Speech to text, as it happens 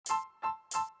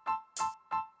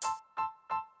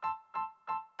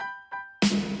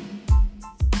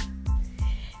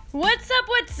What's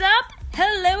up?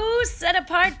 Hello, Set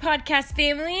Apart Podcast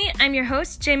family. I'm your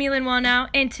host, Jamie Lynn Wallnow,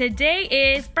 and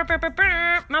today is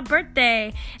my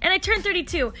birthday, and I turned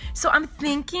 32. So I'm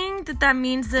thinking that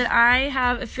means that I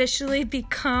have officially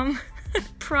become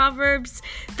Proverbs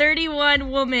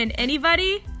 31 woman.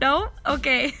 Anybody? No?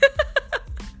 Okay.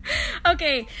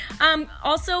 Okay,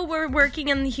 also we're working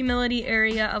in the humility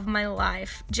area of my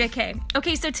life. JK.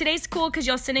 Okay, so today's cool because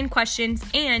y'all send in questions,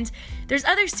 and there's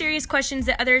other serious questions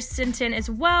that others sent in as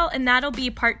well, and that'll be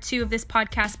part 2 of this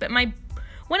podcast. But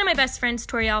one of my best friends,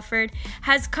 Tori Alford,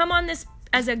 has come on this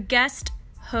as a guest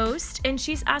host, and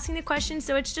she's asking the questions,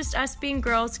 so it's just us being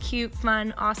girls, cute,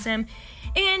 fun, awesome.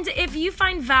 And if you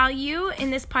find value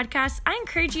in this podcast, I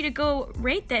encourage you to go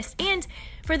rate this. And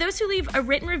for those who leave a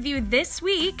written review this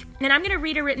week, and I'm going to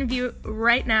read a written review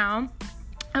right now.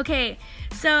 Okay,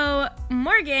 so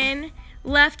Morgan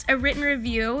left a written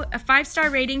review, a 5-star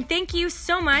rating. Thank you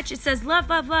so much. It says, love,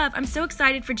 love, love. I'm so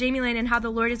excited for Jamie Lynn and how the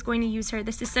Lord is going to use her.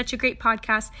 This is such a great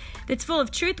podcast that's full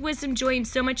of truth, wisdom, joy, and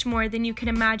so much more than you can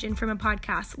imagine from a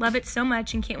podcast. Love it so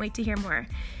much and can't wait to hear more.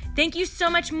 Thank you so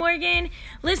much, Morgan.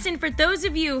 Listen, for those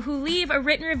of you who leave a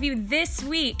written review this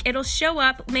week, it'll show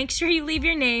up. Make sure you leave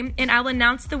your name, and I'll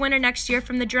announce the winner next year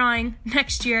from the drawing.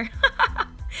 Next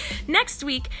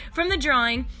week from the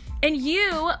drawing, and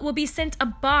you will be sent a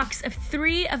box of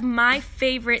 3 of my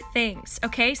favorite things,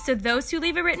 okay? So those who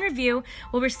leave a written review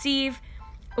will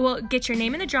get your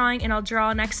name in the drawing, and I'll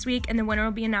draw next week, and the winner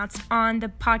will be announced on the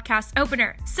podcast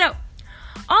opener. So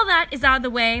all that is out of the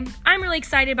way. I'm really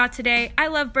excited about today. I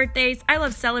love birthdays. I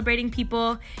love celebrating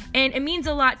people. And it means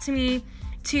a lot to me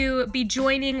to be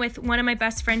joining with one of my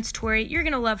best friends, Tori. You're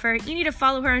going to love her. You need to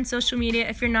follow her on social media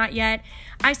if you're not yet.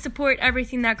 I support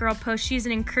everything that girl posts. She's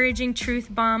an encouraging truth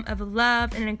bomb of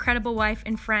love and an incredible wife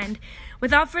and friend.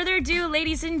 Without further ado,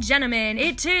 ladies and gentlemen,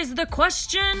 it is the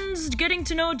Questions Getting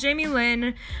to Know Jamie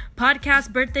Lynn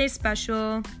podcast birthday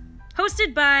special,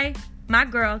 hosted by my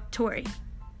girl, Tori.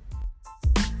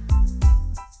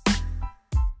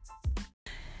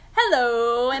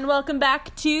 Hello, and welcome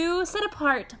back to Set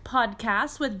Apart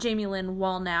Podcast with Jamie Lynn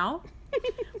Wallnow.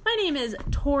 My name is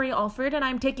Tori Alford, and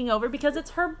I'm taking over because it's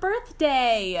her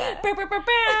birthday.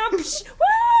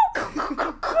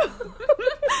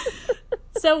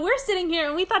 So we're sitting here,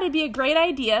 and we thought it'd be a great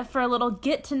idea for a little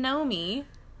get to know me.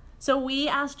 So we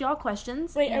asked y'all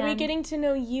questions. Wait, are we getting to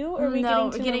know you, or are we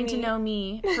getting to know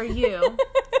me for you?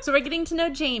 So we're getting to know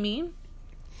Jamie.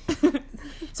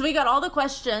 So we got all the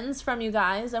questions from you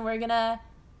guys, and we're going to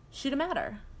shoot them at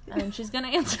her, and she's going to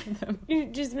answer them. You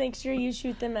just make sure you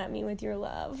shoot them at me with your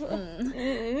love.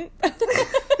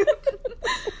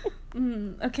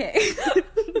 Okay.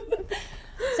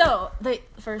 So the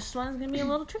first one's going to be a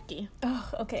little tricky. Oh,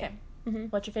 okay. Mm-hmm.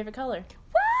 What's your favorite color?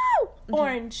 Woo! Okay.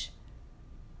 Orange.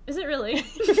 Is it really?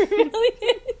 It really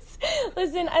is.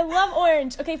 Listen, I love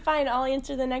orange. Okay, fine. I'll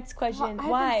answer the next question. Well,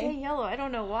 why? I would say yellow. I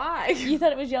don't know why. You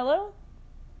thought it was yellow?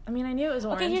 I mean, I knew it was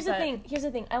orange. Okay, here's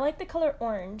the thing. I like the color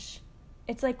orange.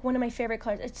 It's like one of my favorite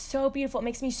colors. It's so beautiful. It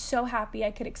makes me so happy.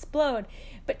 I could explode.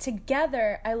 But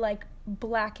together, I like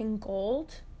black and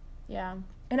gold. Yeah.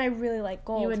 And I really like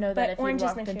gold. You would know that if you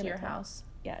walked into your color. house.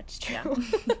 Yeah, it's true. Yeah.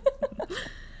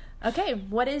 Okay,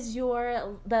 what is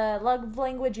the love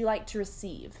language you like to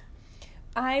receive?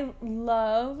 I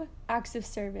love acts of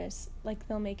service. Like,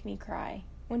 they'll make me cry.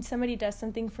 When somebody does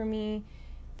something for me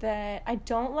that I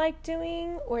don't like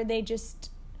doing, or they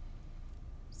just,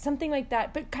 something like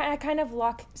that. But I kind of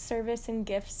lock service and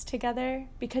gifts together,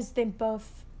 because they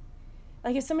both,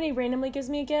 like, if somebody randomly gives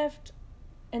me a gift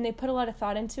and they put a lot of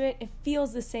thought into it, it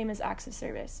feels the same as acts of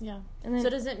service. Yeah. And then, so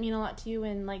does it mean a lot to you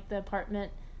when, like, the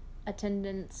apartment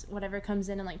attendants, whatever, comes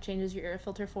in and, like, changes your air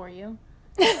filter for you?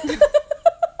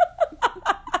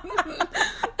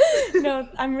 No,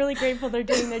 I'm really grateful they're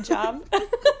doing their job.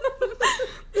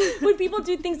 When people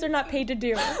do things they're not paid to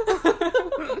do.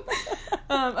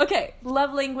 Okay,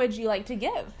 love language you like to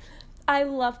give. I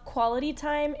love quality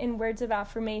time and words of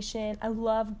affirmation. I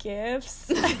love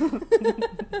gifts.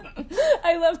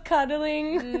 I love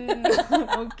cuddling.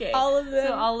 Okay. All of them.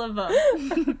 So all of them.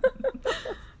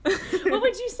 What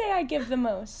would you say I give the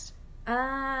most?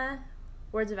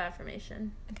 Words of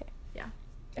affirmation. Okay. Yeah.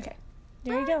 Okay.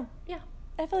 There you go. Yeah.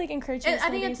 I feel like encouraging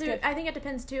somebody is good. I think it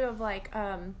depends too of like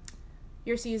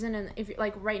your season, and if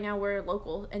like right now we're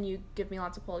local and you give me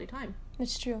lots of quality time.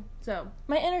 It's true. So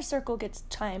my inner circle gets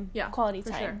time, quality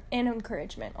time, sure. and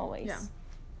encouragement always. Yeah.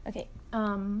 Okay.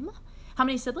 How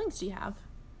many siblings do you have?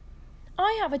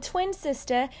 I have a twin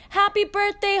sister. Happy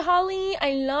birthday, Holly!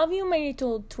 I love you, my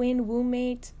little twin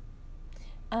roommate.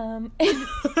 And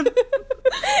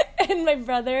And my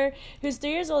brother, who's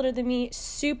 3 years older than me,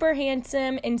 super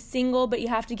handsome and single, but you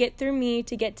have to get through me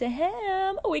to get to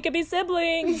him. We could be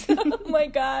siblings. Oh my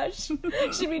gosh.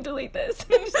 Should we delete this?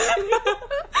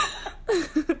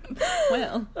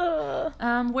 Well,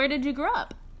 where did you grow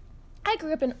up? I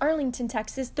grew up in Arlington,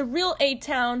 Texas, the real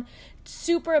A-town.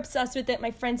 Super obsessed with it.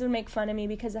 My friends would make fun of me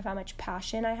because of how much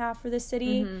passion I have for the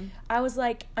city. I was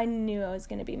like, I knew I was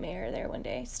going to be mayor there one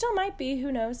day. Still might be,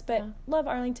 who knows, but love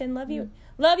Arlington, love you.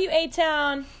 Love you,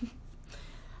 A-town.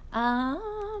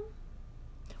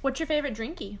 What's your favorite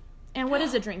drinky? And what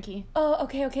is a drinky? Oh,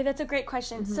 okay, that's a great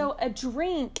question. So a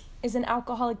drink is an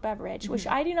alcoholic beverage, which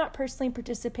I do not personally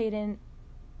participate in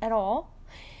at all.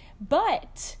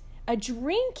 But a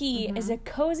drinky is a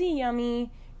cozy,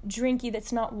 yummy drinky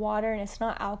that's not water and it's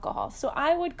not alcohol. So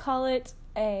I would call it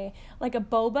a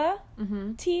boba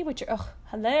tea, which are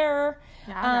hello.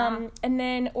 And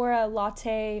then or a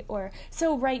latte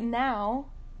so right now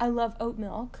I love oat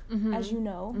milk, as you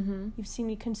know. You've seen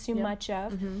me consume much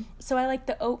of. So I like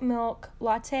the oat milk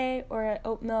latte or an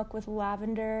oat milk with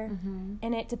lavender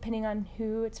in it, depending on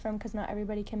who it's from, because not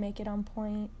everybody can make it on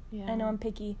point. I know I'm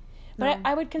picky. But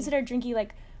I would consider drinky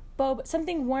like boba,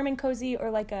 something warm and cozy,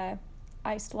 or like a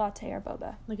iced latte or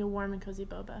boba. Like a warm and cozy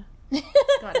boba.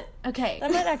 Got it. Okay.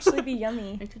 That might actually be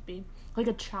yummy. It could be. Like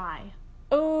a chai.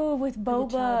 Oh, with boba.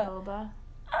 Like a chai boba.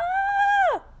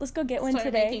 Let's go get one Start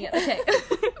today. Okay.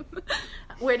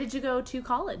 Where did you go to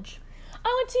college?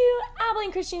 I went to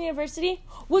Abilene Christian University.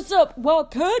 What's up,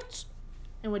 Wildcats?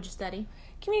 And what'd you study?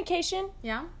 Communication.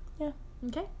 Yeah? Yeah.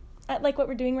 Okay. Like what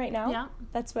we're doing right now. Yeah.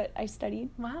 That's what I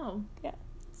studied. Wow. Yeah.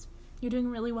 You're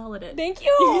doing really well at it. Thank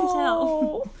you. You can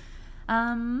tell.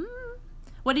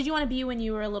 What did you want to be when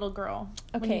you were a little girl?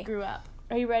 When you grew up?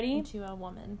 Are you ready? Into a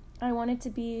woman. I wanted to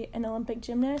be an Olympic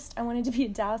gymnast. I wanted to be a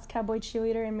Dallas Cowboy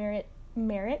cheerleader and marry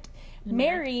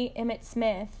Emmett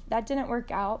Smith. That didn't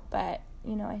work out, but,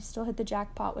 I still hit the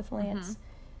jackpot with Lance.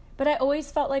 But I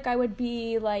always felt like I would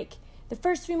be, like, the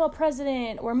first female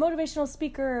president or motivational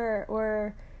speaker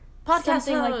or podcast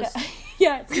something host. like that.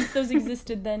 Yeah, since those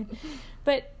existed then.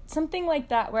 But something like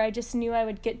that where I just knew I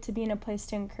would get to be in a place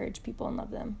to encourage people and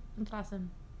love them. That's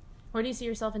awesome. Where do you see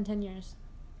yourself in 10 years?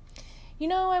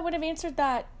 I would have answered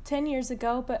that 10 years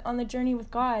ago, but on the journey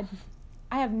with God,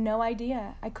 I have no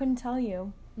idea. I couldn't tell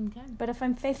you. Okay. But if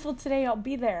I'm faithful today, I'll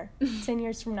be there 10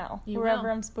 years from now. Wherever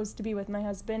will. I'm supposed to be with my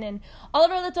husband and all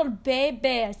of our little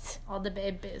babies. All the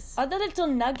babies. All the little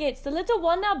nuggets. The little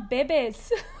one-up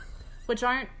babies. Which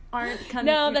aren't coming.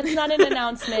 No, that's not an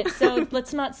announcement. So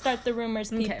let's not start the rumors,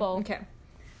 people. Okay.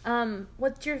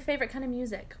 What's your favorite kind of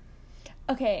music?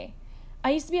 Okay. I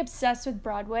used to be obsessed with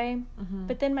Broadway,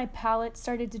 but then my palette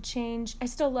started to change. I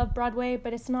still love Broadway,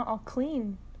 but it's not all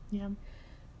clean. Yeah.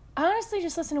 I honestly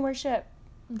just listen to worship.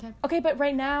 Okay, but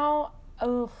right now,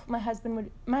 my husband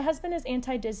is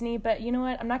anti-Disney, but you know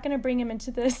what? I'm not going to bring him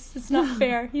into this. It's not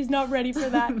fair. He's not ready for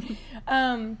that.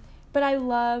 But I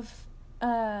love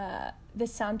the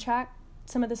soundtrack.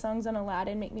 Some of the songs on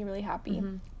Aladdin make me really happy.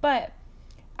 But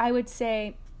I would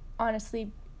say,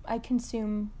 honestly, I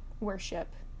consume worship.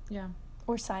 Yeah.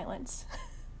 Or silence.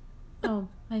 Oh,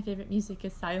 my favorite music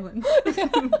is silence.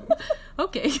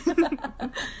 Okay.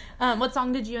 What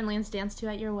song did you and Lance dance to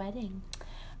at your wedding?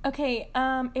 Okay,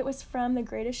 it was from The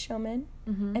Greatest Showman,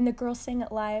 and the girl sang it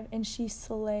live, and she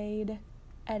slayed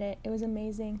at it. It was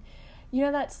amazing. You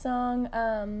know that song,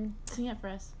 Sing it for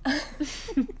us.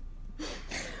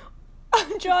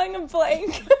 I'm drawing a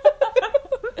blank.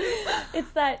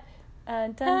 It's that,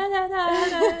 Yes,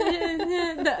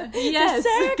 the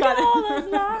circle got it.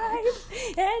 of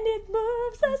life, and it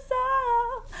moves us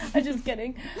all. I'm just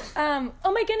kidding.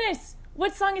 Oh my goodness,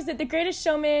 what song is it? The Greatest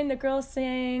Showman, the girl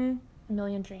sang... A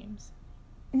Million Dreams.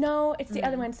 No, it's the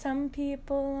other one. Some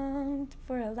people long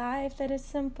for a life that is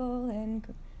simple and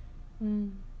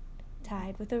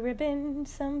tied with a ribbon.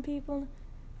 Some people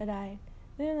that I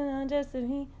just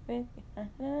me with.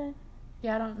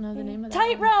 Yeah, I don't know the name of that.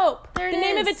 Tightrope. There it The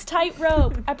name is. of it's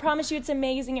Tightrope. I promise you, it's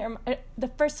amazing. The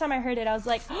first time I heard it, I was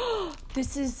like, oh,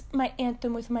 "This is my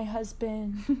anthem with my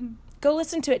husband." Go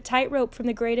listen to it. Tightrope from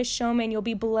The Greatest Showman. You'll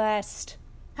be blessed.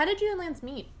 How did you and Lance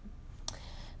meet?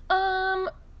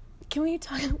 Can we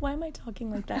talk? Why am I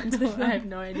talking like that? Into the phone? I have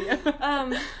no idea.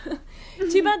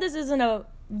 Too bad this isn't a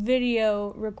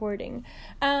video recording.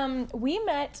 We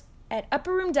met at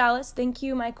Upper Room Dallas. Thank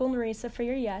you, Michael and Larissa, for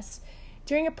your yes.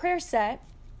 During a prayer set,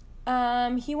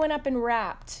 he went up and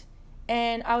rapped,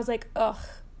 and I was like, ugh,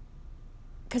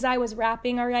 because I was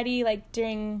rapping already, like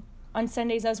on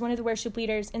Sundays, I was one of the worship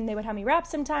leaders, and they would have me rap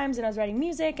sometimes, and I was writing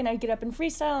music, and I'd get up and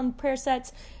freestyle on prayer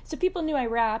sets, so people knew I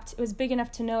rapped. It was big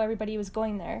enough to know everybody was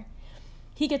going there.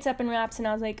 he gets up and raps, and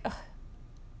I was like, ugh.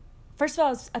 First of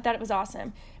all, I thought it was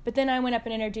awesome. But then I went up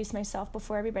and introduced myself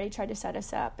before everybody tried to set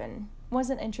us up and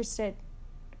wasn't interested.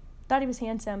 Thought he was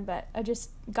handsome, but I just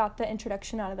got the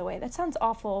introduction out of the way. That sounds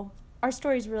awful. Our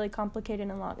story's really complicated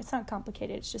and long. It's not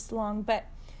complicated, it's just long, but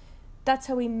that's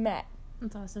how we met.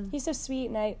 That's awesome. He's so sweet,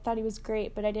 and I thought he was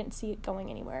great, but I didn't see it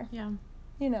going anywhere. Yeah.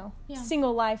 You know, Yeah.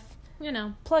 Single life. You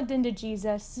know. Plugged into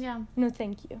Jesus. Yeah. No,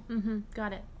 thank you. Mm-hmm.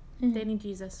 Got it. Mhm. Dating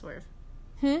Jesus, swerve.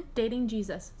 Dating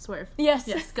Jesus, swerve. Yes.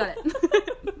 Yes, got it.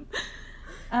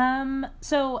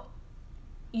 So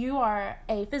you are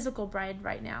a physical bride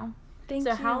right now. Thank So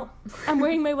you. how- I'm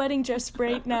wearing my wedding dress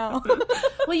right now.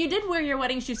 Well, you did wear your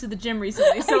wedding shoes to the gym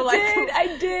recently, so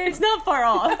I did. It's not far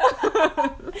off.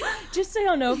 Just so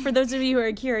you'll know, for those of you who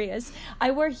are curious,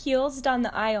 I wore heels down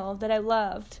the aisle that I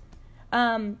loved.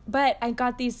 But I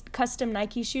got these custom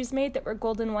Nike shoes made that were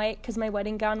golden white because my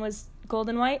wedding gown was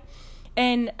golden white.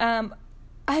 And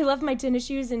I love my tennis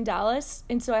shoes in Dallas,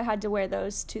 and so I had to wear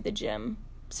those to the gym.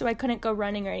 So I couldn't go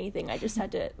running or anything. I just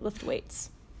had to lift weights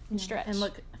and stretch. And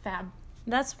look fab.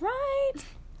 That's right.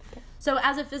 So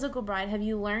as a physical bride, have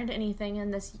you learned anything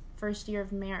in this first year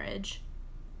of marriage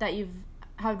that you've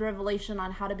had revelation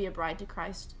on how to be a bride to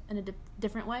Christ in a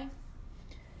different way?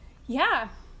 Yeah.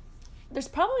 There's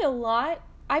probably a lot.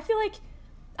 I feel like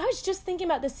I was just thinking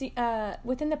about this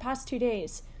within the past 2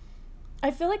 days. I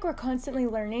feel like we're constantly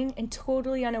learning and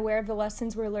totally unaware of the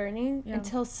lessons we're learning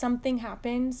until something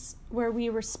happens where we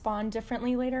respond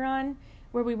differently later on,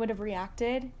 where we would have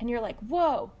reacted. And you're like,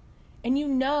 whoa. And you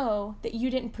know that you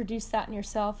didn't produce that in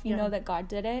yourself. You know that God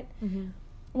did it. Mm-hmm.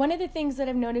 One of the things that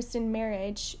I've noticed in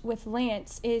marriage with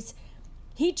Lance is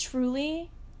he truly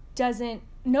doesn't,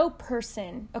 no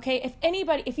person, okay?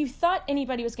 If you thought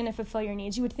anybody was going to fulfill your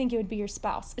needs, you would think it would be your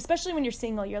spouse. Especially when you're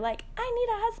single, you're like, I need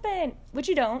a husband, which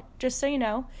you don't, just so you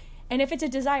know. And if it's a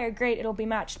desire, great, it'll be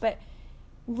matched. But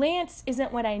Lance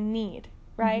isn't what I need,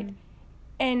 right? Mm-hmm.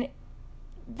 And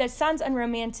that sounds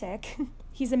unromantic.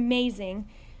 He's amazing.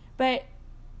 But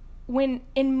when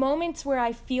in moments where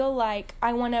I feel like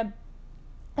I want to,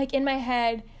 like in my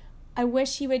head, I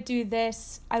wish he would do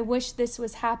this, I wish this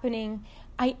was happening,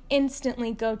 I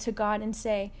instantly go to God and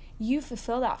say, you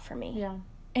fulfill that for me. Yeah.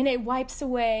 And it wipes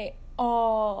away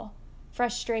all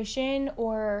frustration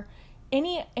or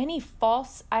any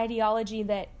false ideology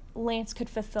that Lance could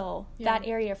fulfill that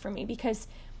area for me. Because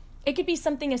it could be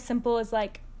something as simple as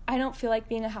like, I don't feel like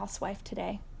being a housewife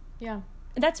today. Yeah.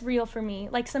 That's real for me.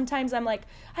 Like sometimes I'm like,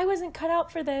 I wasn't cut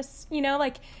out for this, you know,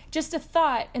 like just a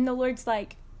thought. And the Lord's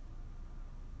like,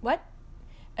 what?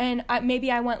 And maybe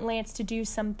I want Lance to do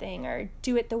something or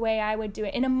do it the way I would do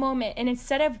it in a moment. And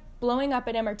instead of blowing up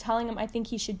at him or telling him I think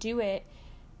he should do it,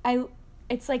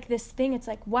 it's like this thing. It's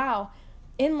like, wow,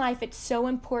 in life, it's so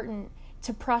important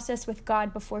to process with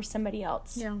God before somebody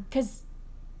else. Yeah. Because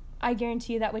I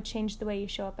guarantee you that would change the way you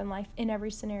show up in life in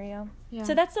every scenario. Yeah.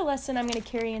 So that's the lesson I'm going to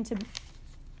carry into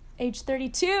age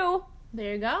 32.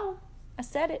 There you go. I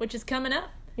said it. Which is coming up.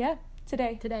 Yeah,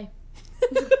 today.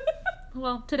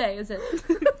 Well, today is it.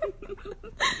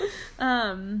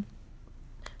 Tell me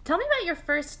about your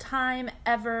first time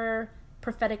ever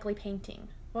prophetically painting.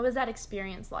 What was that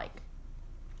experience like?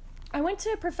 I went to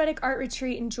a prophetic art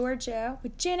retreat in Georgia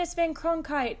with Janice Van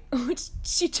Cronkite, which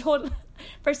she told...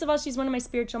 First of all, she's one of my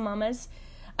spiritual mamas.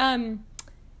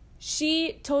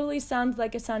 She totally sounds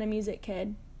like a Sound of Music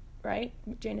kid, right?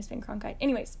 Janice Van Cronkite.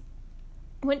 Anyways,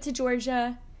 went to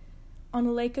Georgia on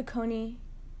the Lake Oconee,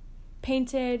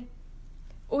 painted...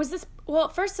 What was this? Well,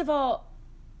 first of all,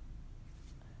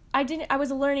 I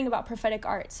was learning about prophetic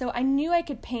art. So I knew I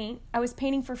could paint. I was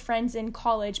painting for friends in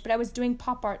college, but I was doing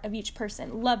pop art of each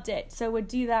person. Loved it. So would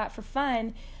do that for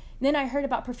fun. Then I heard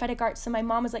about prophetic art. So my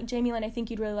mom was like, Jamie Lynn, I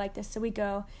think you'd really like this. So we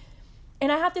go.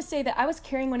 And I have to say that I was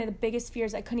carrying one of the biggest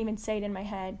fears. I couldn't even say it in my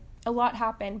head. A lot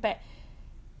happened.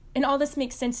 And all this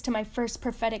makes sense to my first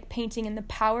prophetic painting and the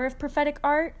power of prophetic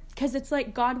art. Because it's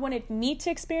like God wanted me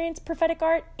to experience prophetic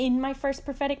art in my first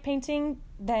prophetic painting,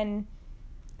 then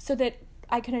so that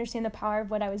I could understand the power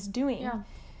of what I was doing. Yeah.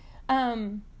 I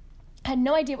had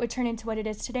no idea it would turn into what it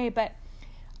is today, but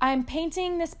I'm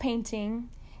painting this painting,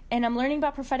 and I'm learning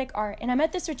about prophetic art, and I'm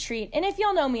at this retreat. And if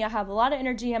y'all know me, I have a lot of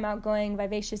energy. I'm outgoing,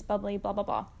 vivacious, bubbly, blah, blah,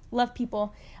 blah. Love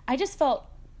people. I just felt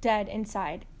dead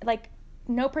inside. Like,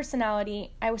 no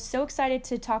personality. I was so excited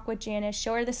to talk with Janice,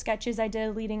 show her the sketches I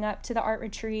did leading up to the art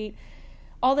retreat,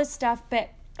 all this stuff,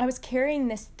 but I was carrying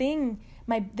this thing,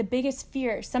 the biggest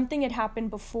fear. Something had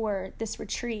happened before this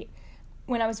retreat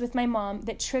when I was with my mom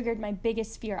that triggered my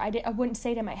biggest fear. I wouldn't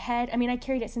say it in my head. I mean, I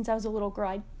carried it since I was a little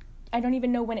girl. I don't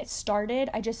even know when it started.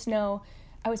 I just know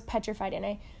I was petrified,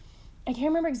 and I can't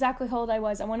remember exactly how old I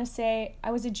was. I want to say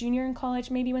I was a junior in college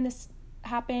maybe when this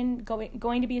happened,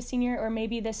 going to be a senior, or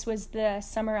maybe this was the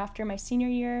summer after my senior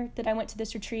year that I went to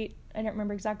this retreat. I don't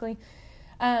remember exactly.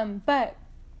 But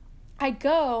I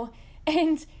go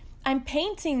and I'm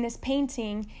painting this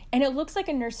painting, and it looks like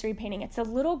a nursery painting. It's a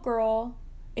little girl.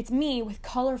 It's me with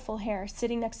colorful hair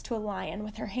sitting next to a lion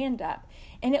with her hand up.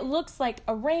 And it looks like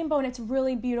a rainbow, and it's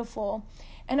really beautiful.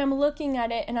 And I'm looking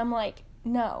at it, and I'm like,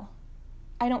 no,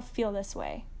 I don't feel this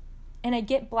way. And I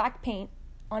get black paint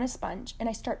on a sponge, and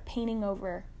I start painting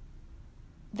over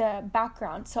the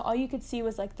background. So all you could see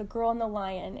was like the girl and the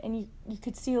lion, and you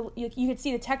could see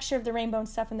the texture of the rainbow and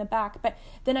stuff in the back. But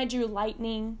then I drew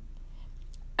lightning.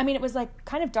 I mean, it was like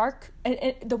kind of dark,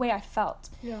 the way I felt.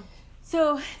 Yeah.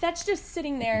 So that's just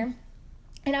sitting there,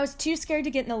 and I was too scared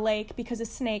to get in the lake because of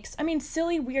snakes. I mean,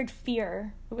 silly, weird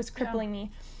fear. It was crippling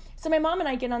me. So my mom and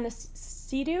I get on this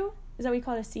Sea-Doo. Is that what you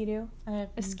call it, a Sea-Doo?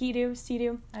 A Ski-Doo,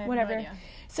 Sea-Doo, whatever. No idea.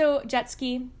 So jet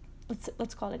ski.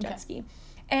 Let's call it a jet ski.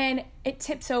 And it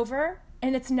tips over,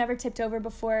 and it's never tipped over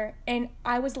before. And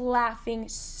I was laughing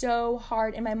so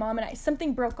hard, and my mom and I,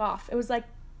 something broke off. It was like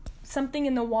something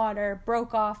in the water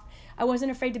broke off. I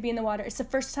wasn't afraid to be in the water. It's the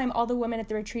first time all the women at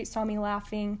the retreat saw me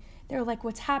laughing. They were like,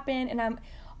 what's happened? And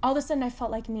all of a sudden I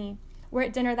felt like me. We're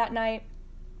at dinner that night.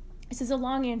 This is a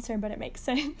long answer, but it makes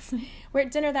sense. We're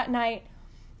at dinner that night,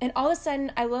 and all of a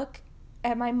sudden I look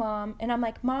at my mom, and I'm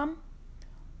like, Mom,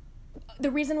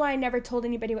 the reason why I never told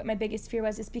anybody what my biggest fear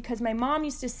was is because my mom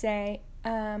used to say,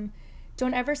 don't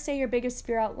ever say your biggest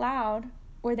fear out loud,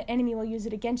 or the enemy will use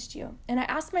it against you. And I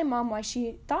asked my mom why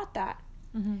she thought that.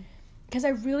 Because I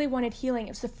really wanted healing.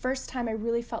 It was the first time I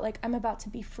really felt like I'm about to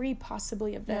be free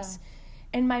possibly of this.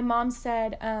 Yeah. And my mom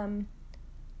said,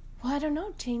 well, I don't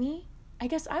know, Jamie. I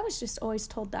guess I was just always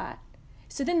told that.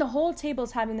 So then the whole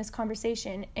table's having this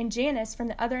conversation, and Janice from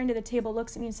the other end of the table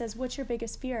looks at me and says, what's your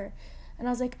biggest fear? And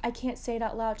I was like, I can't say it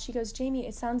out loud. She goes, Jamie,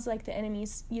 it sounds like the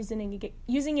enemy's using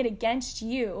it against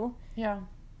you. Yeah.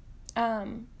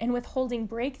 And withholding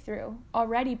breakthrough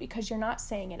already because you're not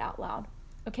saying it out loud.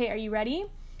 Okay, are you ready?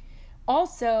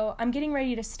 Also, I'm getting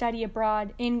ready to study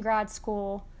abroad in grad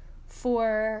school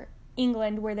for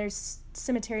England, where there's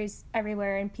cemeteries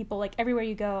everywhere, and people, like, everywhere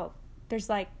you go, there's,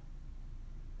 like,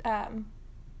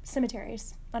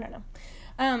 cemeteries. I don't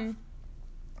know.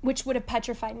 Which would have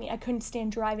petrified me. I couldn't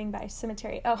stand driving by a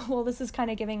cemetery. Oh, well, this is kind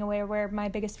of giving away where my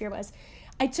biggest fear was.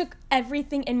 I took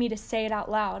everything in me to say it out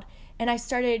loud, and I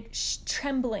started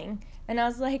trembling. And I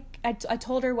was like, I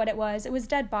told her what it was. It was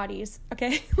dead bodies,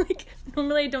 okay? Like,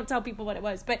 normally I don't tell people what it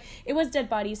was, but it was dead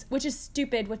bodies, which is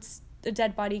stupid. What's a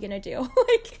dead body gonna do?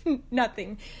 Like,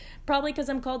 nothing. Probably because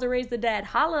I'm called to raise the dead.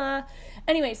 Holla!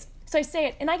 Anyways, so I say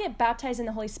it, and I get baptized in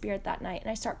the Holy Spirit that night,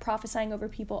 and I start prophesying over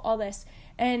people, all this.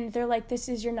 And they're like, this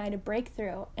is your night of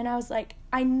breakthrough. And I was like,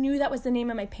 I knew that was the name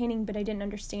of my painting, but I didn't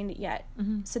understand it yet.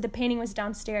 So the painting was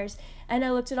downstairs, and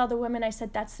I looked at all the women. I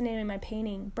said, that's the name of my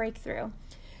painting, Breakthrough.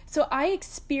 So I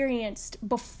experienced,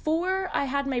 before I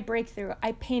had my breakthrough,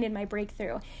 I painted my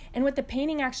breakthrough. And what the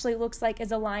painting actually looks like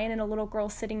is a lion and a little girl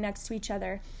sitting next to each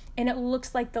other. And it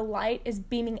looks like the light is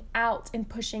beaming out and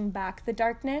pushing back the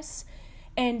darkness.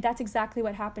 And that's exactly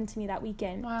what happened to me that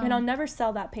weekend. Wow. And I'll never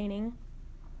sell that painting.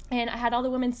 And I had all the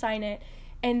women sign it.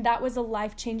 And that was a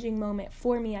life-changing moment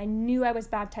for me. I knew I was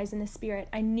baptized in the Spirit.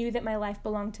 I knew that my life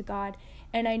belonged to God.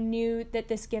 And I knew that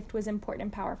this gift was important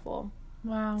and powerful.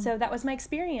 Wow. So that was my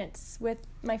experience with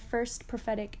my first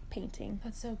prophetic painting.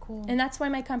 That's so cool. And that's why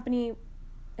my company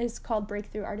is called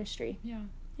Breakthrough Artistry. Yeah.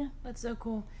 Yeah. That's so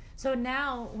cool. So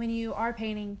now when you are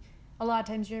painting, a lot of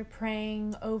times you're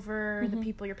praying over the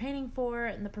people you're painting for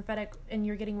and the prophetic, and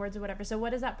you're getting words or whatever. So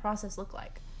what does that process look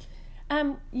like?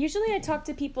 Usually I talk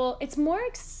to people. It's more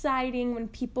exciting when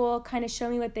people kind of show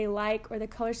me what they like or the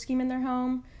color scheme in their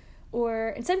home.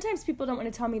 And sometimes people don't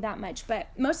want to tell me that much, but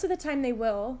most of the time they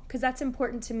will, because that's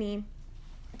important to me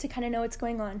to kind of know what's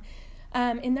going on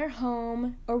in their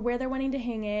home or where they're wanting to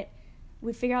hang it.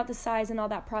 We figure out the size and all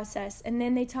that process, and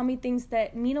then they tell me things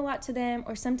that mean a lot to them,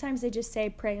 or sometimes they just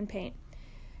say pray and paint.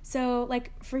 So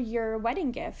like for your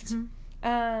wedding gift,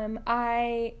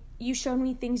 you showed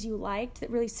me things you liked that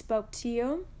really spoke to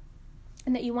you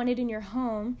and that you wanted in your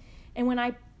home, and when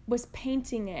I was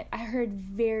painting it, I heard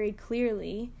very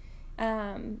clearly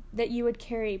that you would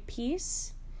carry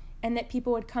peace, and that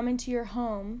people would come into your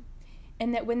home,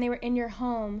 and that when they were in your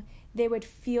home, they would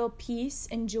feel peace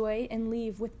and joy and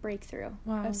leave with breakthrough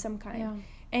of some kind. Yeah.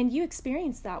 And you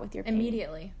experienced that with your painting.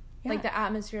 Immediately. Yeah. Like the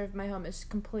atmosphere of my home is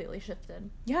completely shifted.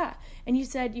 Yeah. And you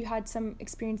said you had some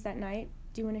experience that night.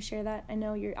 Do you want to share that? I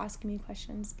know you're asking me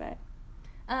questions, but...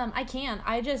 I can.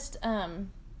 I just, I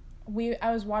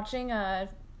was watching a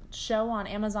show on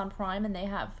Amazon Prime, and they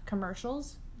have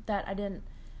commercials that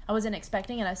I wasn't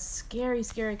expecting, and a scary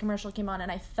commercial came on,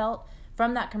 and I felt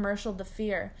from that commercial the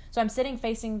fear. So I'm sitting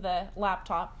facing the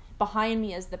laptop, behind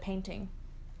me is the painting,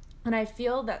 and I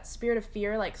feel that spirit of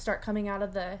fear like start coming out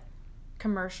of the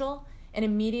commercial, and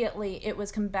immediately it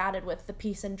was combated with the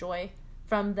peace and joy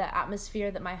from the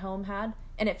atmosphere that my home had,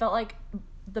 and it felt like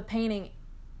the painting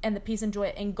and the peace and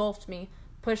joy engulfed me,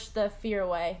 pushed the fear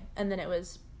away, and then it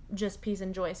was just peace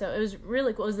and joy. So it was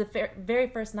really cool. It was the very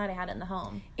first night I had it in the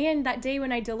home. And that day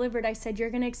when I delivered, I said, you're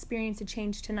going to experience a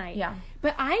change tonight. Yeah.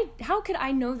 But how could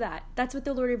I know that? That's what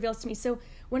the Lord reveals to me. So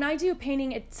when I do a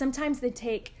painting, sometimes they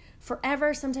take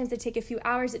forever. Sometimes they take a few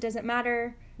hours. It doesn't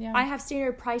matter. Yeah. I have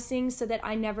standard pricing so that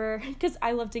I never, because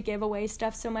I love to give away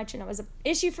stuff so much, and it was an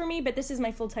issue for me, but this is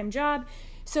my full-time job.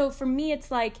 So for me,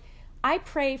 it's like, I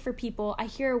pray for people, I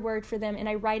hear a word for them, and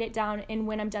I write it down, and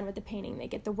when I'm done with the painting, they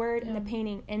get the word and the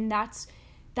painting, and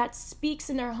that speaks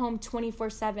in their home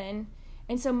 24/7.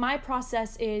 And so my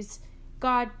process is,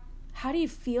 God, how do you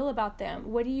feel about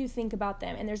them? What do you think about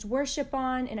them? And there's worship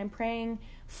on, and I'm praying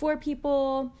for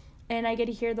people, and I get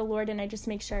to hear the Lord, and I just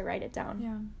make sure I write it down.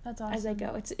 Yeah, that's awesome. As I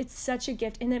go. It's such a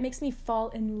gift, and it makes me fall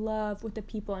in love with the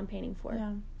people I'm painting for.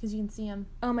 Yeah, because you can see them.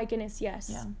 Oh my goodness, yes.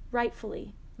 Yeah.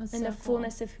 Rightfully. That's in the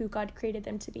fullness of who God created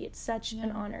them to be. It's such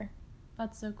an honor.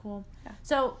 That's so cool. Yeah.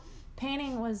 So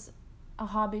painting was a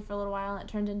hobby for a little while, and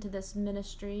it turned into this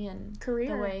ministry and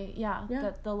career. The way,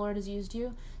 that the Lord has used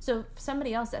you. So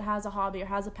somebody else that has a hobby or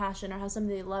has a passion or has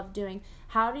something they love doing,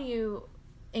 how do you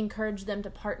encourage them to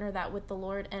partner that with the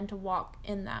Lord and to walk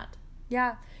in that?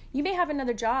 Yeah. You may have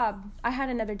another job. I had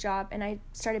another job, and I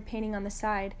started painting on the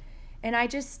side, and I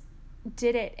just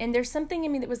did it. And there's something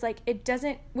in me that was like, it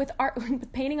doesn't, with art,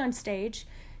 with painting on stage,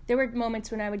 there were moments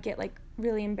when I would get like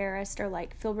really embarrassed or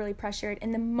like feel really pressured.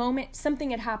 And the moment something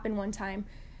had happened one time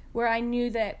where I knew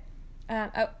that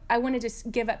I wanted to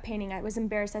give up painting. I was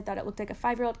embarrassed. I thought it looked like a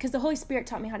 5-year-old, because the Holy Spirit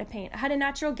taught me how to paint. I had a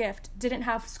natural gift, didn't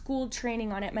have school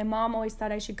training on it. My mom always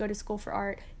thought I should go to school for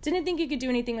art. Didn't think you could do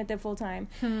anything with it full time.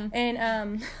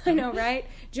 And I know, right?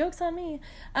 Joke's on me.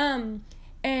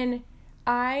 And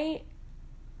I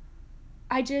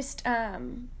just, oh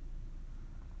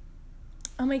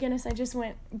my goodness, I just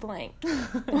went blank.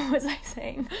 What was I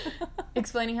saying?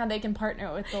 Explaining how they can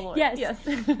partner with the Lord. Yes.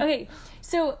 Okay,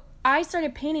 so I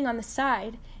started painting on the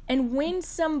side, and when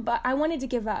I wanted to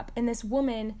give up, and this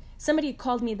woman, somebody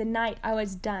called me the night I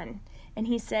was done, and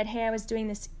he said, hey, I was doing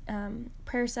this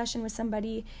prayer session with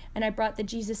somebody, and I brought the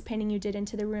Jesus painting you did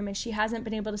into the room, and she hasn't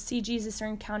been able to see Jesus or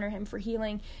encounter him for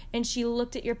healing, and she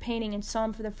looked at your painting and saw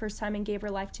him for the first time and gave her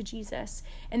life to Jesus.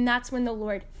 And that's when the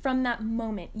Lord, from that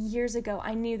moment, years ago,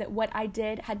 I knew that what I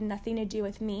did had nothing to do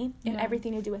with me and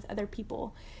everything to do with other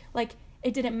people. Like,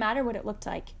 it didn't matter what it looked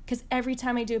like, because every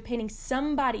time I do a painting,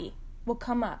 somebody will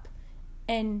come up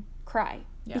and cry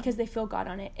because they feel God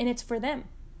on it, and it's for them.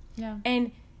 Yeah.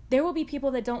 And there will be people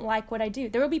that don't like what I do.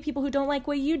 There will be people who don't like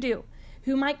what you do,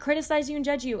 who might criticize you and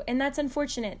judge you, and that's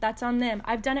unfortunate. That's on them.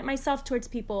 I've done it myself towards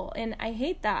people, and I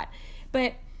hate that.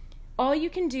 But all you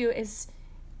can do is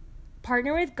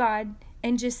partner with God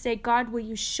and just say, God, will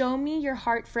you show me your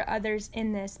heart for others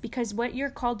in this? Because what you're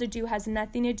called to do has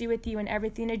nothing to do with you and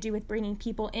everything to do with bringing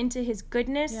people into his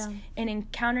goodness and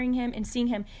encountering him and seeing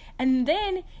him. And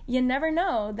then you never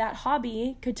know, that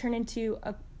hobby could turn into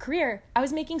a career. I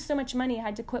was making so much money, I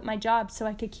had to quit my job so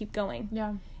I could keep going.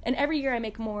 Yeah. And every year I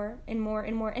make more and more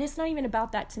and more. And it's not even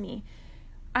about that to me.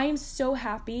 I am so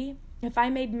happy. If I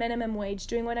made minimum wage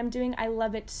doing what I'm doing, I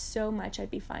love it so much,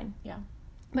 I'd be fine. Yeah.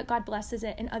 But God blesses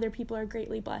it, and other people are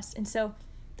greatly blessed. And so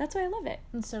that's why I love it.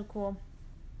 It's so cool.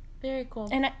 Very cool.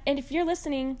 And if you're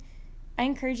listening, I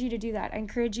encourage you to do that. I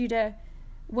encourage you to,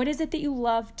 what is it that you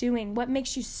love doing? What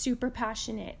makes you super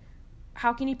passionate?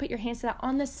 How can you put your hands to that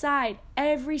on the side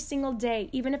every single day,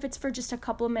 even if it's for just a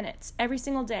couple of minutes, every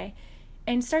single day,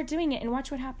 and start doing it and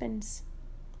watch what happens.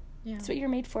 Yeah. That's what you're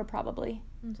made for, probably.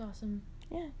 That's awesome.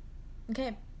 Yeah.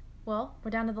 Okay. Well,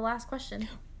 we're down to the last question.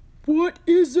 What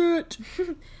is it?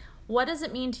 What does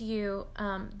it mean to you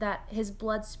that his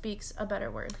blood speaks a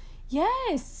better word?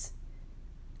 Yes.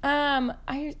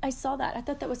 I saw that. I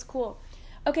thought that was cool.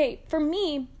 Okay, for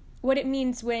me, what it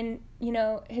means when,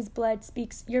 his blood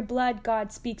speaks, your blood,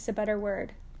 God speaks a better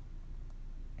word.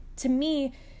 To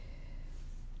me,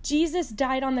 Jesus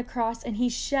died on the cross and he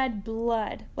shed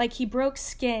blood, like he broke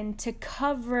skin to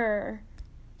cover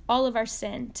all of our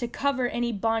sin, to cover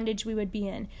any bondage we would be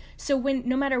in. So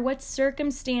no matter what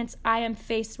circumstance I am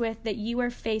faced with, that you are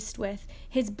faced with,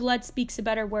 his blood speaks a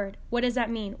better word. What does that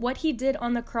mean? What he did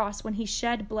on the cross, when he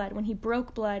shed blood, when he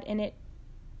broke blood and it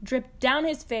dripped down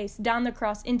his face, down the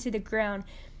cross into the ground,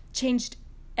 changed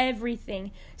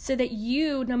everything so that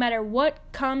you, no matter what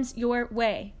comes your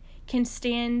way, can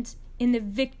stand in the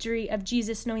victory of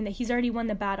Jesus, knowing that he's already won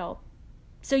the battle.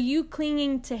 So you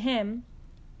clinging to him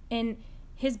and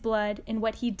his blood and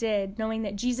what he did, knowing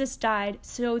that Jesus died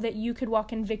so that you could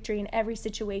walk in victory in every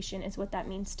situation, is what that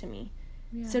means to me.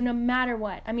 Yeah. So no matter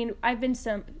what, I mean, I've been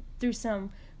through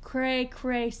some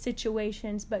cray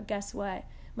situations, but guess what?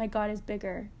 My God is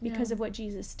bigger because of what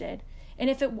Jesus did. And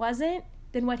if it wasn't,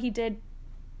 then what he did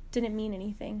didn't mean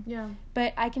anything. Yeah.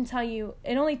 But I can tell you,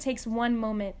 it only takes one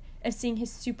moment of seeing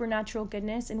his supernatural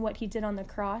goodness and what he did on the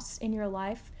cross in your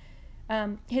life.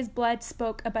 His blood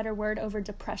spoke a better word over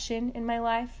depression in my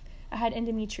life. I had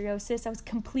endometriosis. I was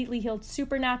completely healed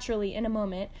supernaturally in a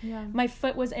moment. Yeah. My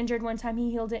foot was injured one time.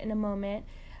 He healed it in a moment.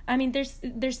 I mean,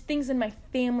 there's things in my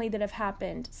family that have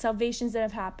happened, salvations that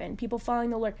have happened, people following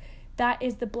the Lord. That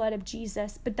is the blood of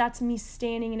Jesus. But that's me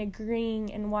standing and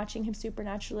agreeing and watching him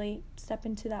supernaturally step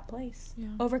into that place. Yeah.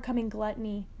 Overcoming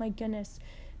gluttony. My goodness.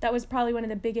 That was probably one of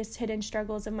the biggest hidden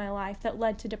struggles of my life that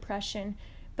led to depression.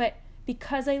 But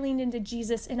because I leaned into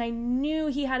Jesus and I knew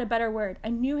he had a better word, I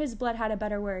knew his blood had a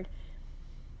better word,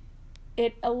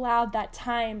 it allowed that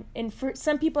time. And for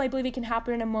some people, I believe it can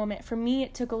happen in a moment. For me,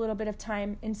 it took a little bit of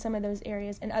time in some of those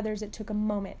areas, and others it took a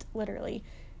moment, literally.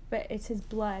 But it's his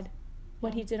blood,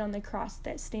 what he did on the cross,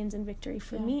 that stands in victory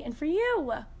for me and for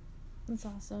you. That's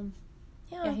awesome.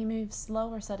 Yeah, he moves slow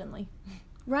or suddenly.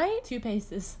 Right? 2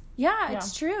 paces. Yeah,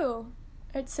 it's true.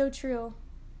 It's so true.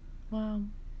 Wow.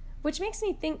 Which makes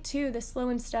me think, too, the slow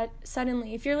and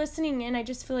suddenly. If you're listening in, I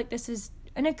just feel like this is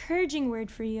an encouraging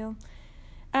word for you.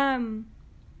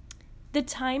 The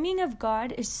timing of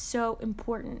God is so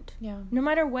important. Yeah. No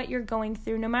matter what you're going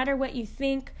through, no matter what you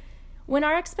think, when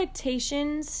our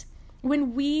expectations,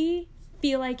 when we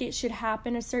feel like it should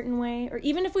happen a certain way, or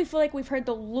even if we feel like we've heard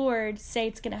the Lord say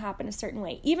it's going to happen a certain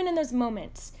way, even in those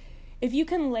moments, if you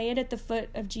can lay it at the foot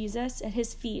of Jesus, at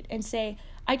his feet, and say,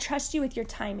 I trust you with your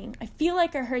timing. I feel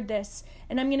like I heard this,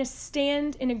 and I'm going to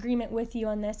stand in agreement with you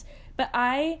on this, but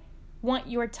I want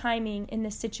your timing in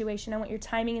this situation. I want your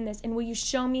timing in this, and will you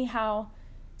show me how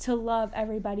to love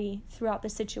everybody throughout the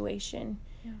situation?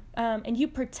 Yeah. And you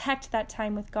protect that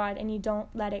time with God, and you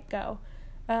don't let it go.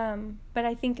 But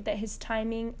I think that his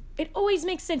timing, it always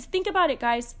makes sense. Think about it,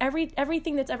 guys.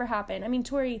 Everything that's ever happened. I mean,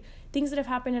 Tori, things that have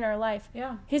happened in our life.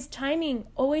 Yeah. His timing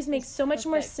always makes so much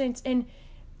more sense. And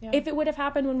if it would have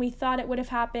happened when we thought it would have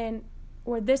happened,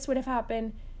 or this would have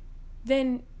happened,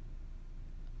 then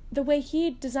the way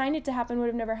he designed it to happen would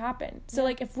have never happened. So,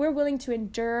 like, if we're willing to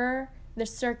endure the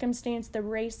circumstance, the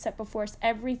race set before us,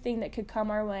 everything that could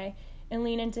come our way, and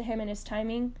lean into him and his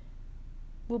timing,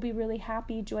 we'll be really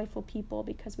happy, joyful people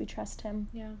because we trust him.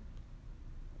 Yeah.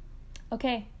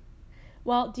 Okay.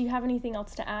 Well, do you have anything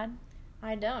else to add?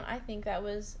 I don't. I think that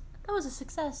was a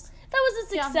success. That was a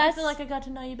success. Yeah, I feel like I got to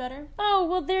know you better. Oh,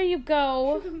 well, there you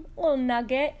go. Little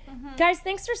nugget. Mm-hmm. Guys,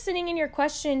 thanks for sending in your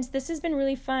questions. This has been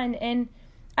really fun, and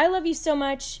I love you so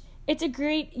much. It's a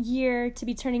great year to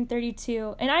be turning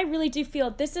 32, and I really do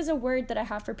feel this is a word that I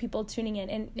have for people tuning in,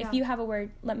 and if you have a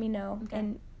word, let me know,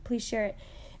 and please share it.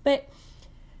 But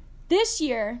this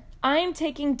year, I'm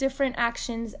taking different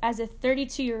actions as a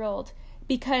 32-year-old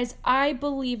because I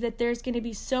believe that there's going to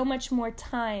be so much more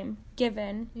time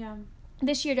given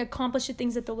this year to accomplish the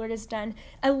things that the Lord has done.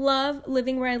 I love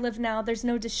living where I live now. There's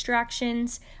no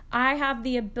distractions. I have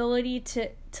the ability to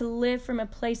live from a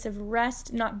place of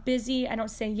rest, not busy. I don't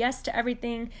say yes to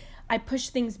everything. I push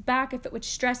things back if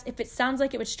it sounds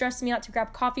like it would stress me out to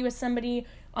grab coffee with somebody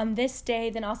on this day,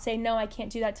 then I'll say, no, I can't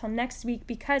do that till next week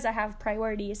because I have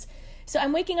priorities. So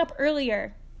I'm waking up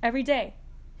earlier every day,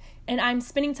 and I'm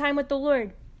spending time with the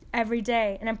Lord every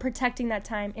day, and I'm protecting that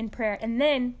time in prayer. And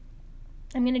then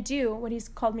I'm going to do what he's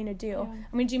called me to do. Yeah.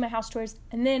 I'm going to do my house chores,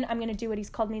 and then I'm going to do what he's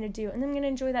called me to do. And then I'm going to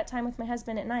enjoy that time with my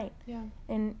husband at night. Yeah.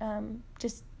 And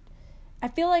I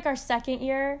feel like our second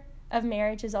year of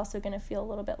marriage is also going to feel a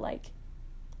little bit like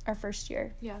our first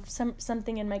year. Yeah.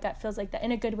 Something in my gut feels like that,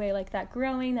 in a good way, like that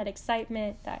growing, that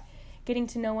excitement, that getting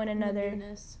to know one another. The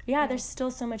newness. Yeah, there's still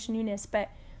so much newness. But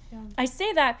I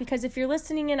say that because if you're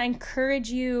listening in, I encourage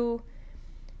you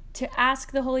to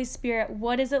ask the Holy Spirit,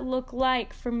 what does it look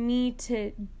like for me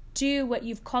to do what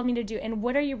you've called me to do? And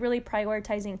what are you really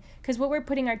prioritizing? Because what we're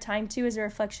putting our time to is a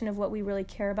reflection of what we really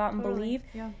care about and believe.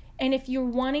 Yeah. And if you're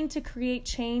wanting to create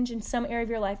change in some area of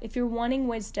your life, if you're wanting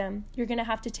wisdom, you're going to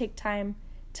have to take time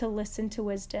to listen to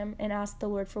wisdom and ask the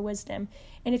Lord for wisdom.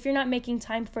 And if you're not making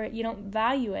time for it, you don't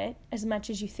value it as much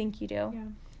as you think you do. Yeah.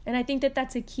 And I think that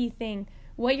that's a key thing.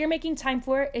 What you're making time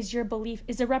for is your belief,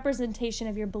 is a representation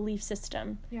of your belief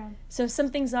system. Yeah. So if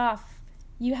something's off,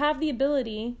 you have the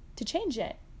ability to change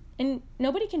it. And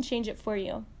nobody can change it for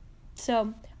you.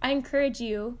 So I encourage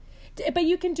you, but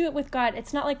you can do it with God.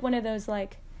 It's not like one of those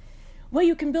like, well,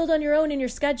 you can build on your own in your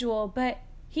schedule, but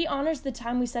he honors the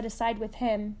time we set aside with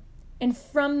him. And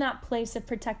from that place of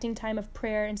protecting time of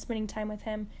prayer and spending time with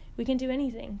him, we can do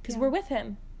anything because we're with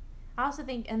him. I also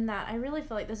think in that, I really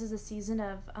feel like this is a season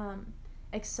of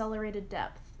accelerated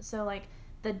depth. So like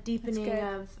the deepening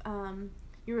of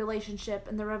your relationship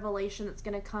and the revelation that's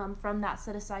going to come from that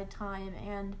set aside time.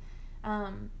 And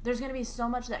there's going to be so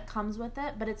much that comes with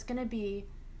it, but it's going to be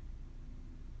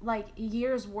like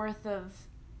years worth of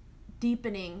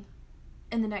deepening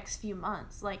in the next few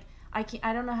months. Like I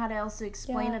don't know how else to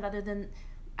explain it other than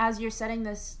as you're setting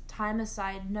this time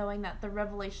aside, knowing that the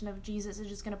revelation of Jesus is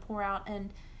just going to pour out.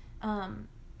 And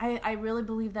I really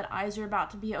believe that eyes are about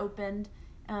to be opened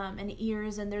and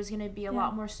ears, and there's going to be a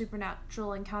lot more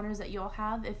supernatural encounters that you'll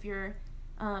have if you're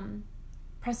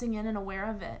pressing in and aware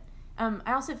of it.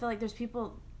 I also feel like there's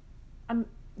people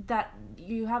that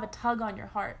you have a tug on your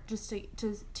heart just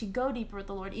to go deeper with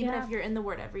the Lord, even if you're in the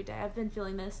Word every day. I've been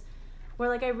feeling this where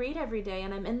like I read every day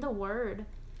and I'm in the Word,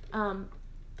 and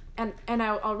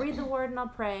I'll read the Word and I'll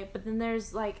pray, but then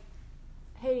there's like,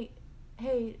 hey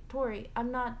Tori,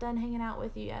 I'm not done hanging out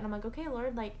with you yet. And I'm like, okay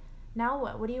Lord, like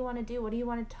now what do you want to do? What do you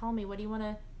want to tell me? What do you want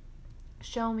to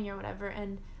show me or whatever?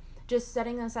 And just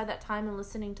setting aside that time and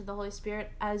listening to the Holy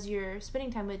Spirit as you're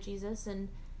spending time with Jesus, and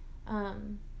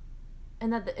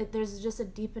that there's just a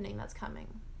deepening that's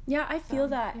coming. Yeah, I feel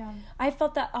that. Yeah. I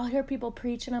felt that. I'll hear people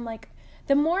preach and I'm like,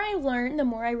 the more I learn, the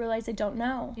more I realize I don't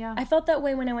know. Yeah. I felt that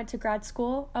way when I went to grad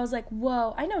school. I was like,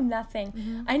 whoa, I know nothing.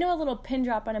 Mm-hmm. I know a little pin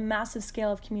drop on a massive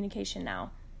scale of communication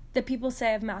now that people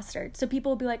say I've mastered. So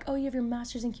people will be like, oh, you have your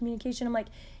master's in communication. I'm like,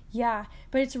 yeah,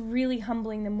 but it's really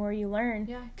humbling the more you learn.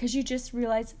 Yeah. Because you just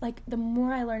realize, like, the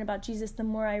more I learn about Jesus, the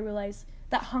more I realize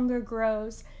that hunger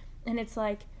grows. And it's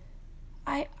like,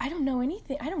 I don't know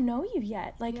anything. I don't know you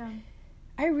yet. Like,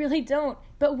 I really don't.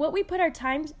 But what we put our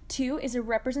time to is a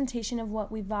representation of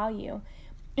what we value.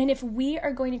 And if we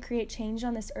are going to create change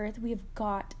on this earth, we have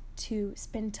got to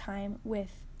spend time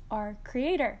with our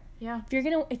Creator. Yeah.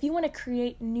 If you want to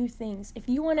create new things, if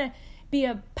you want to be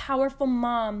a powerful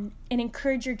mom and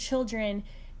encourage your children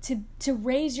to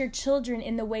raise your children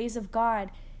in the ways of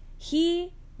God,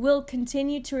 He will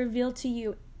continue to reveal to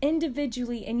you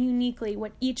individually and uniquely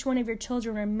what each one of your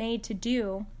children are made to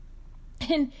do.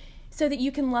 And so that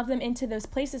you can love them into those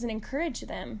places and encourage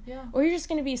them. Yeah. Or you're just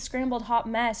going to be a scrambled hot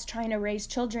mess trying to raise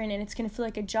children, and it's going to feel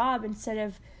like a job instead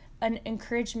of an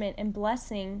encouragement and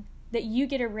blessing that you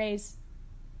get to raise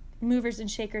movers and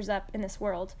shakers up in this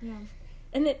world. Yeah.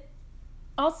 And that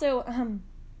also,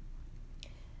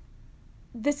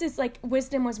 this is like,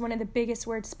 wisdom was one of the biggest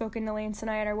words spoken to Lance and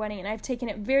I at our wedding, and I've taken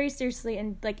it very seriously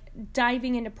and like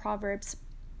diving into Proverbs.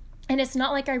 And it's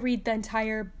not like I read the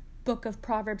entire book of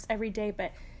Proverbs every day,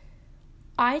 but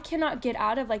I cannot get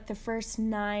out of like the first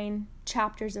 9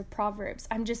 chapters of Proverbs.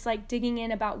 I'm just like digging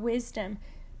in about wisdom,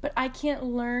 but I can't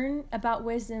learn about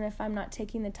wisdom if I'm not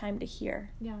taking the time to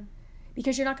hear. Yeah.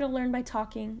 Because you're not going to learn by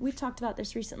talking. We've talked about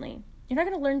this recently. You're not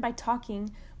going to learn by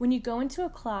talking. When you go into a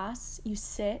class, you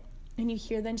sit and you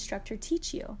hear the instructor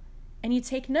teach you, and you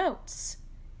take notes.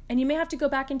 And you may have to go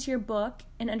back into your book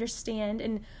and understand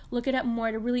and look it up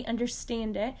more to really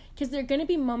understand it, because there are going to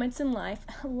be moments in life,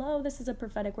 this is a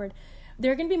prophetic word,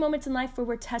 there are going to be moments in life where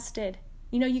we're tested.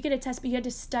 You know, you get a test, but you had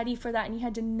to study for that and you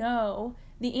had to know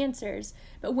the answers.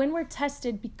 But when we're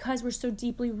tested, because we're so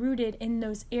deeply rooted in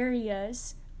those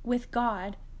areas with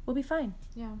God, we'll be fine.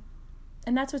 Yeah.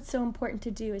 And that's what's so important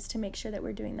to do, is to make sure that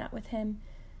we're doing that with Him.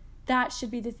 That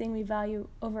should be the thing we value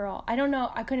overall. I don't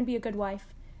know. I couldn't be a good wife,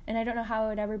 and I don't know how I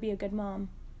would ever be a good mom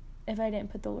if I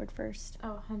didn't put the Lord first.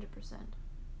 Oh, 100%.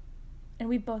 And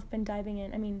we've both been diving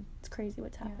in. I mean, it's crazy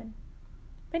what's happened.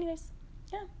 But anyways,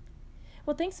 yeah.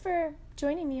 Well, thanks for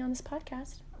joining me on this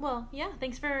podcast. Well, yeah,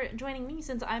 thanks for joining me,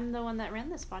 since I'm the one that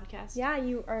ran this podcast. Yeah,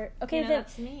 you are. Okay, you know,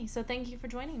 that's me. So thank you for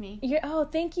joining me.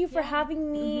 Thank you for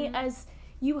having me as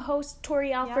you host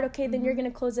Tori Alford. Okay, then you're going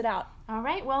to close it out. All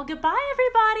right. Well, goodbye,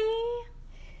 everybody.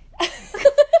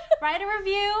 Write a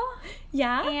review.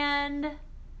 Yeah. And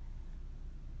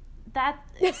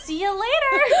see you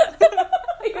later.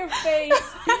 Your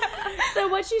face. So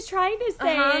what she's trying to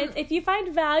say is, if you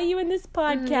find value in this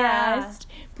podcast,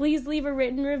 please leave a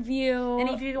written review. And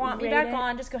if you want me back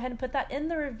on, just go ahead and put that in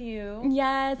the review.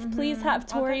 Yes, please have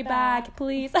Tori back.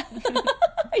 Please.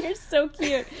 You're so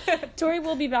cute. Tori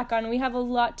will be back on. We have a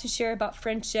lot to share about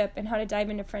friendship and how to dive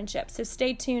into friendship. So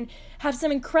stay tuned. Have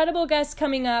some incredible guests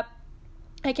coming up.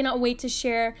 I cannot wait to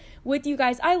share with you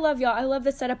guys. I love y'all. I love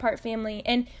the Set Apart family.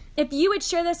 And if you would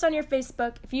share this on your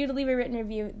Facebook, if you would leave a written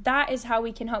review, that is how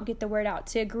we can help get the word out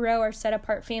to grow our Set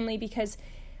Apart family, because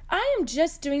I am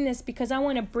just doing this because I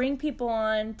want to bring people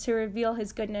on to reveal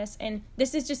his goodness. And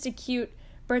this is just a cute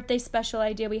birthday special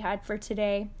idea we had for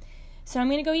today. So I'm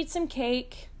going to go eat some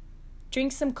cake,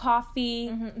 drink some coffee.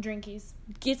 Drinkies.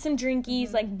 Get some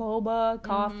drinkies like boba,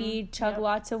 coffee, chug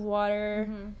lots of water.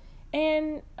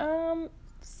 And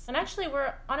actually,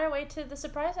 we're on our way to the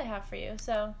surprise I have for you.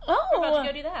 So oh, we're about to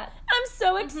go do that. I'm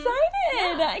so excited.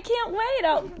 Yeah. I can't wait.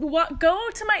 I'll go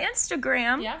to my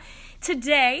Instagram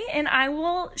today, and I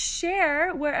will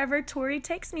share wherever Tori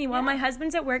takes me. While my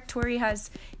husband's at work, Tori has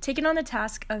taken on the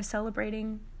task of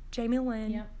celebrating Jamie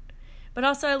Lynn. Yep. But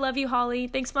also, I love you, Holly.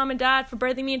 Thanks, Mom and Dad, for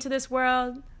birthing me into this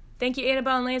world. Thank you,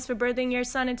 Annabelle and Lance, for birthing your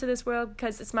son into this world,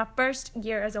 because it's my first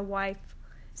year as a wife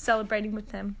celebrating with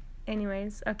them.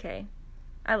 Anyways, okay.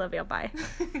 I love you. Bye.